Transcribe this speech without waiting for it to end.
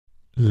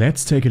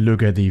Let's take a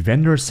look at the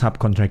vendor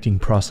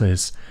subcontracting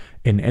process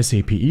in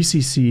SAP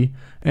ECC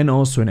and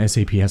also in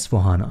SAP S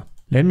for HANA.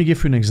 Let me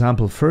give you an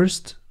example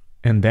first,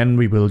 and then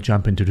we will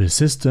jump into the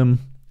system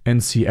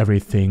and see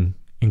everything,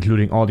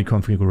 including all the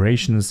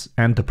configurations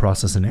and the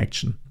process in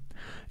action.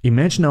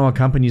 Imagine our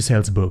company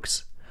sells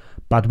books,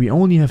 but we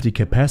only have the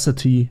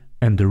capacity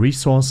and the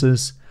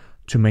resources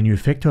to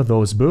manufacture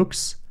those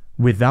books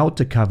without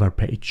the cover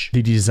page.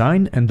 The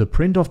design and the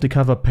print of the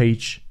cover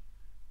page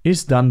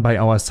is done by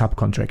our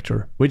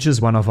subcontractor, which is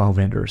one of our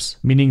vendors,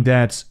 meaning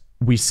that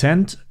we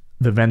send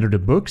the vendor the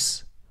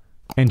books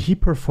and he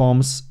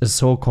performs a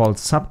so-called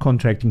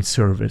subcontracting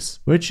service,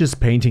 which is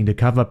painting the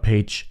cover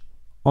page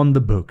on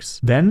the books.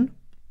 Then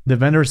the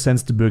vendor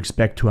sends the books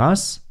back to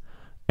us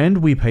and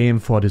we pay him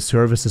for the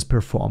services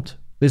performed.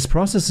 This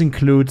process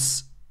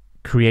includes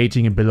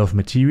creating a bill of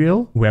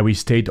material where we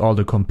state all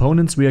the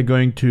components we are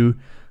going to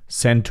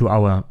send to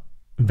our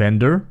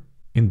vendor,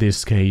 in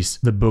this case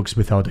the books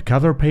without a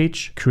cover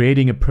page,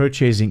 creating a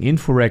purchasing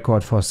info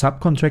record for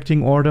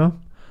subcontracting order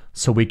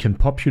so we can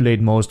populate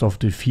most of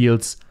the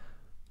fields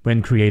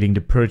when creating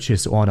the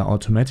purchase order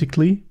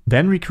automatically.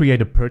 Then we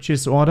create a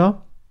purchase order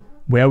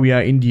where we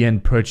are in the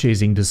end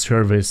purchasing the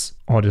service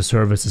or the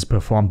services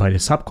performed by the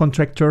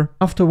subcontractor.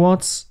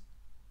 Afterwards,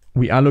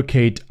 we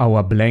allocate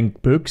our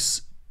blank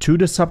books to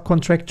the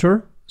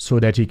subcontractor so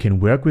that he can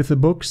work with the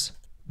books.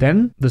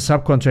 Then the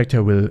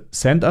subcontractor will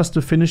send us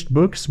the finished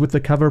books with the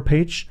cover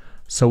page,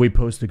 so we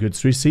post the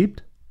goods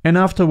received. And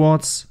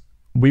afterwards,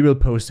 we will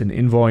post an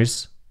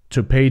invoice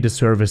to pay the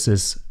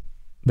services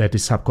that the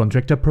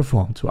subcontractor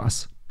performed to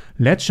us.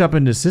 Let's jump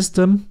in the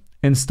system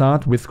and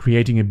start with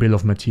creating a bill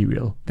of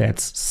material.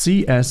 That's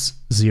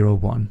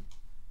CS01.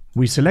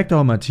 We select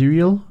our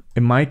material,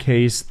 in my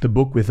case the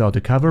book without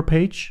a cover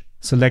page,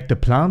 select the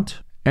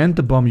plant, and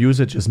the BOM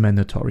usage is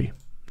mandatory.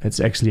 Let's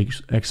actually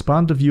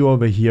expand the view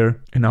over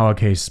here. In our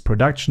case,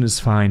 production is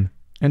fine.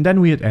 And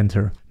then we hit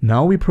enter.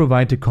 Now we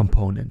provide the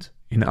component.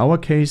 In our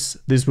case,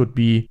 this would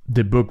be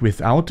the book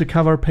without the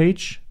cover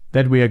page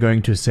that we are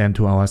going to send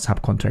to our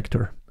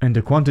subcontractor. And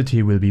the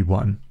quantity will be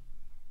 1.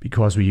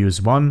 Because we use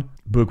 1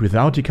 book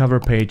without the cover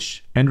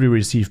page and we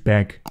receive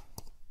back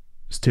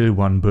still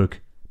 1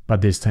 book, but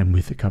this time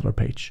with the cover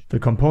page. The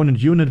component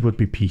unit would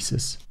be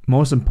pieces.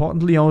 Most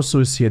importantly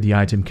also is here the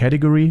item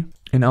category.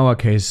 In our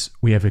case,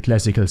 we have a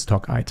classical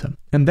stock item.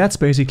 And that's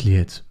basically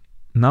it.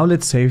 Now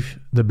let's save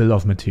the bill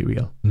of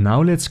material.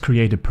 Now let's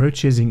create a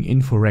purchasing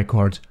info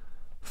record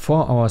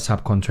for our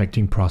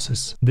subcontracting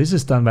process. This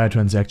is done by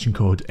transaction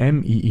code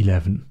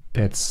ME11.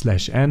 That's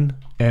 /n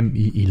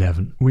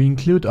ME11. We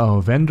include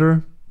our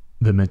vendor,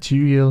 the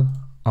material,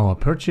 our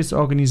purchase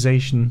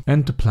organization,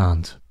 and the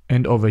plant.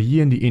 And over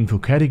here in the info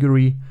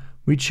category,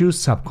 we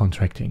choose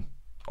subcontracting.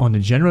 On the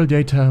general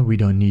data, we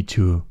don't need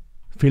to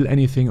fill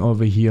anything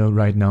over here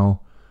right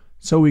now.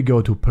 So we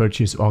go to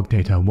purchase org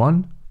data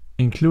 1,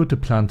 include the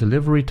plant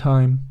delivery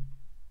time,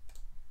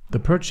 the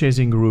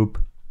purchasing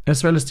group,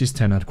 as well as the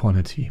standard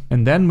quantity.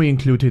 And then we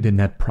included the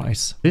net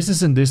price. This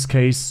is in this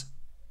case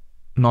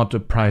not the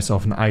price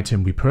of an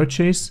item we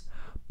purchase,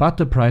 but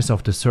the price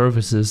of the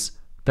services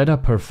that are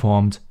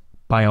performed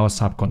by our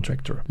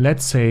subcontractor.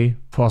 Let's say,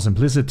 for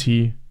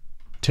simplicity,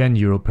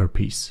 €10 per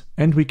piece.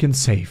 And we can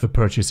save the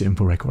purchase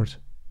info record.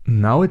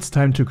 Now it's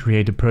time to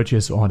create a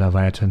purchase order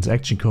via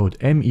transaction code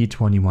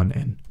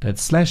ME21N.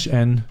 That's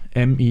 /n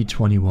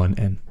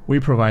ME21N. We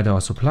provide our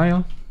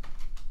supplier,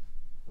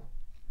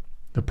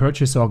 the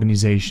purchase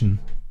organization,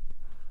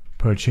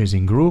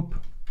 purchasing group,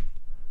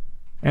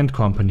 and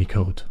company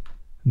code.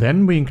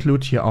 Then we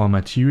include here our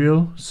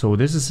material. So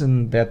this is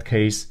in that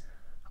case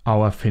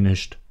our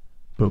finished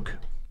book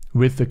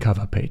with the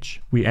cover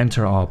page. We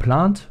enter our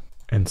plant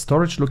and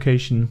storage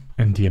location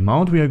and the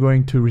amount we are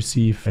going to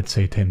receive, let's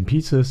say 10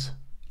 pieces.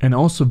 And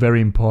also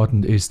very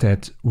important is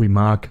that we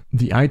mark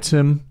the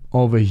item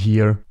over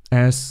here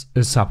as a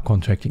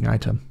subcontracting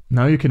item.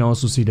 Now you can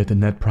also see that the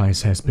net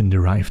price has been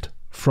derived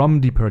from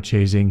the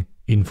purchasing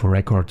info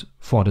record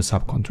for the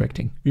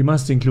subcontracting. We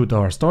must include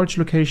our storage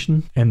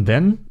location and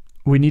then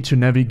we need to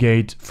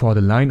navigate for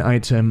the line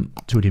item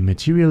to the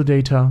material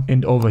data.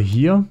 And over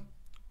here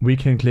we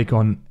can click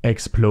on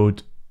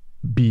explode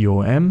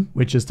BOM,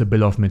 which is the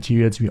bill of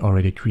materials we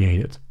already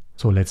created.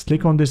 So let's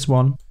click on this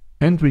one.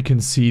 And we can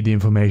see the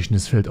information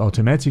is filled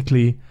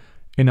automatically.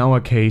 In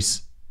our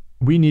case,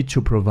 we need to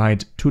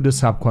provide to the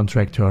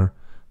subcontractor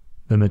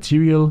the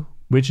material,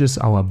 which is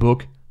our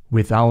book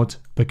without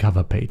the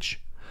cover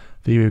page.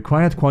 The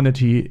required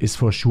quantity is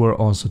for sure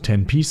also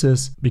 10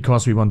 pieces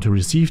because we want to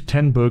receive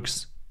 10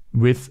 books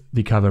with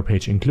the cover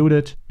page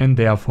included, and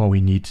therefore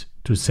we need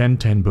to send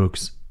 10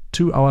 books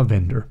to our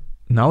vendor.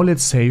 Now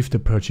let's save the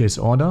purchase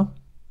order.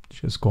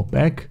 Just go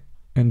back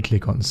and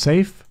click on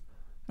save,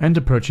 and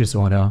the purchase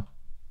order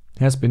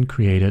has been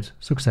created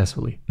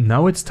successfully.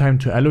 Now it's time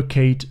to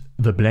allocate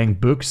the blank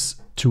books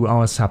to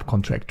our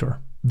subcontractor.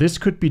 This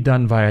could be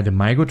done via the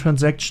MyGo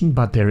transaction,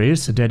 but there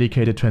is a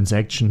dedicated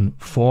transaction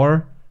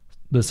for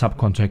the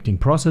subcontracting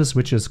process,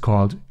 which is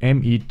called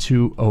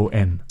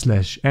ME20N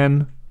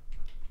 /n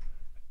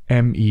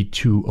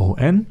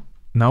ME20N.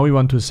 Now we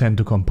want to send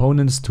the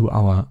components to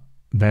our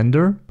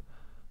vendor.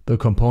 The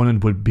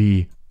component would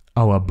be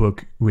our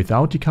book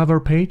without the cover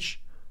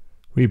page.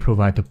 We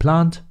provide the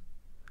plant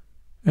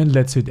and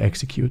let's hit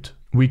execute.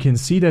 We can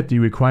see that the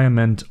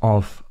requirement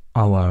of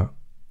our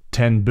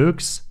 10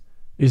 books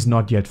is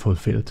not yet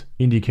fulfilled,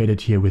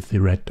 indicated here with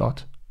the red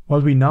dot.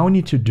 What we now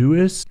need to do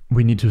is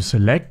we need to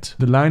select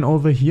the line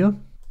over here.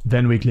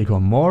 Then we click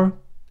on more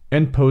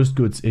and post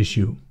goods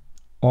issue.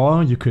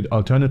 Or you could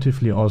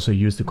alternatively also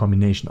use the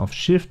combination of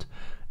Shift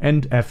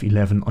and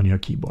F11 on your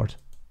keyboard.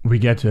 We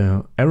get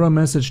an error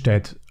message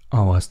that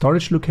our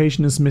storage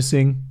location is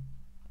missing.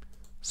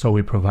 So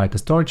we provide the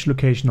storage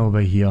location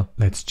over here.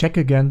 Let's check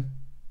again.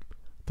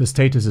 The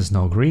status is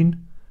now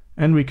green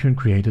and we can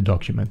create a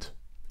document.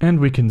 And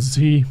we can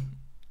see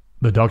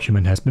the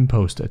document has been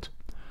posted.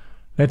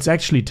 Let's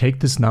actually take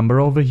this number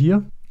over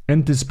here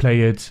and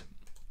display it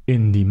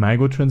in the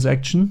MIGO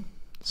transaction.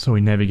 So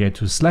we navigate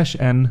to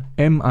 /n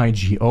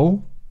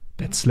migo,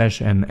 that's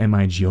 /n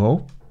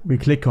migo. We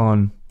click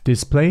on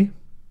display,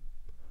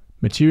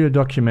 material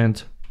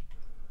document,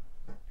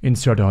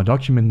 insert our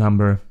document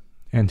number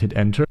and hit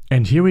enter.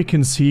 And here we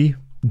can see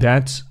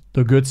that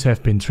the goods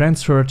have been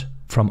transferred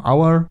from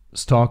our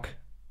stock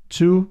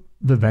to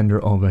the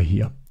vendor over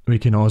here. We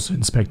can also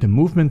inspect the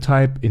movement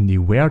type in the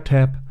where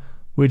tab,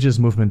 which is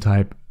movement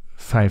type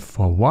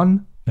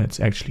 541. Let's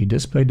actually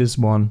display this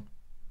one.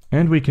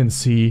 And we can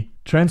see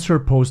transfer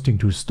posting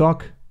to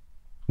stock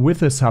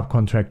with a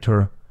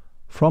subcontractor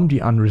from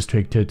the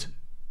unrestricted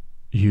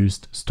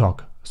used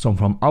stock. So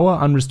from our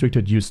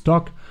unrestricted used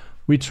stock,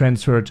 we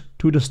transferred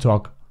to the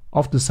stock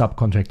of the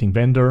subcontracting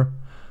vendor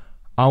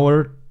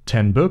our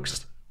 10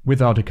 books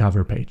without a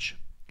cover page.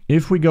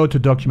 If we go to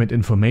document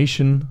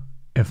information,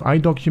 FI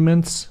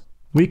documents,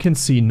 we can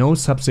see no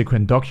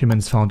subsequent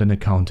documents found in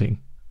accounting.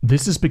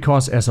 This is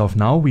because as of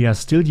now we are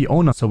still the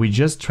owner, so we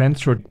just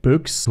transferred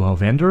books to our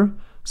vendor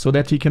so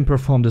that he can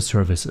perform the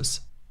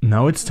services.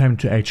 Now it's time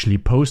to actually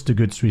post the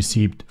goods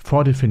received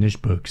for the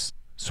finished books.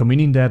 So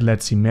meaning that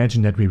let's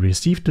imagine that we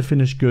received the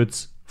finished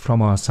goods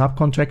from our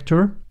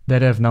subcontractor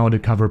that have now the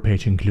cover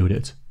page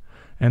included.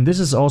 And this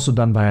is also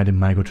done via the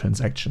MIGO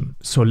transaction.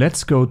 So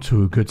let's go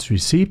to goods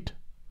received.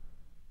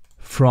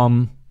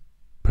 From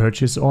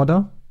purchase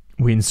order,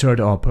 we insert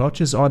our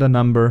purchase order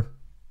number,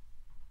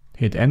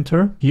 hit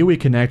enter. Here we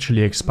can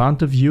actually expand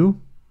the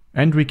view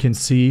and we can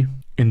see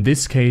in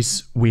this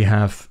case we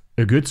have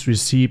a goods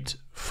received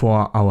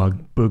for our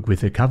book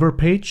with a cover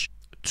page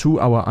to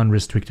our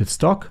unrestricted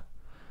stock,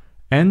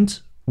 and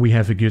we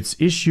have a goods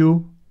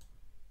issue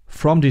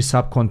from the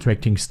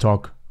subcontracting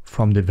stock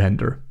from the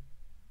vendor.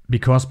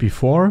 Because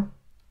before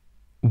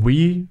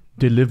we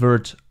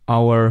delivered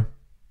our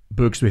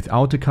books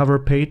without a cover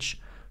page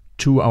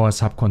to our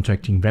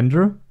subcontracting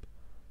vendor.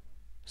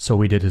 So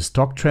we did a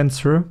stock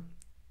transfer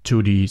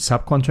to the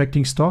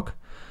subcontracting stock,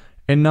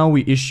 and now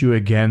we issue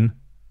again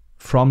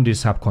from the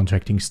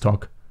subcontracting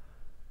stock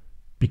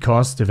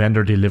because the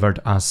vendor delivered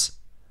us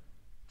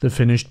the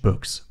finished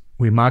books.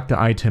 We mark the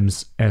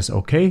items as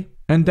OK,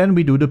 and then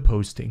we do the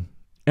posting.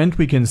 And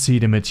we can see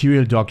the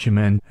material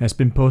document has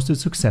been posted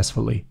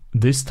successfully.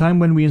 This time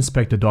when we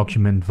inspect the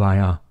document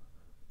via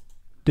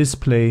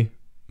display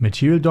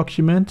material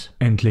document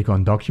and click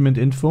on document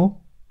info,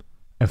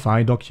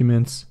 FI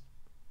documents,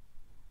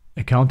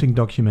 accounting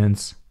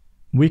documents,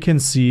 we can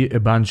see a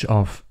bunch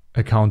of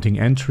accounting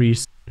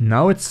entries.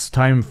 Now it's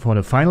time for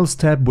the final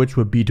step, which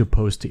would be to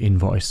post the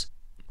invoice.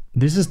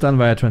 This is done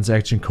via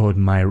transaction code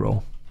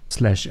MIRO,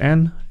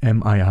 /n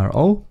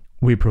MIRO.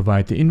 We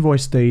provide the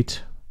invoice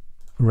date,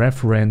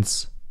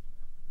 reference.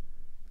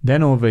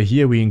 Then over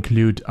here we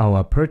include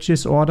our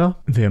purchase order.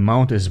 The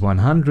amount is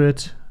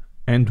 100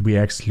 and we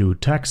exclude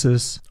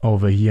taxes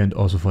over here and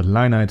also for the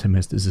line item,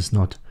 as this is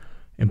not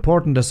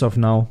important as of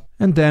now.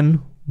 And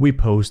then we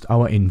post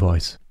our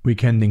invoice. We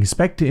can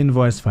inspect the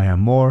invoice via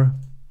more,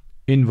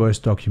 invoice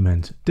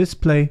document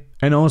display,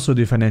 and also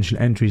the financial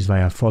entries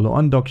via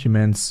follow-on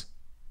documents,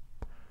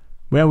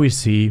 where we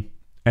see,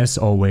 as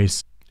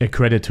always, a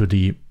credit to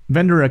the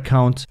vendor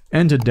account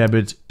and a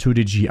debit to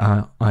the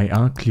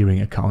GIR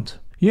clearing account.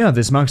 Yeah,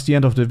 this marks the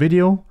end of the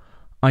video.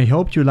 I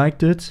hope you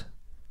liked it.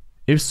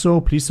 If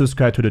so, please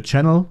subscribe to the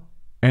channel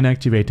and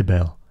activate the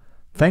bell.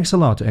 Thanks a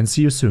lot and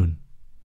see you soon.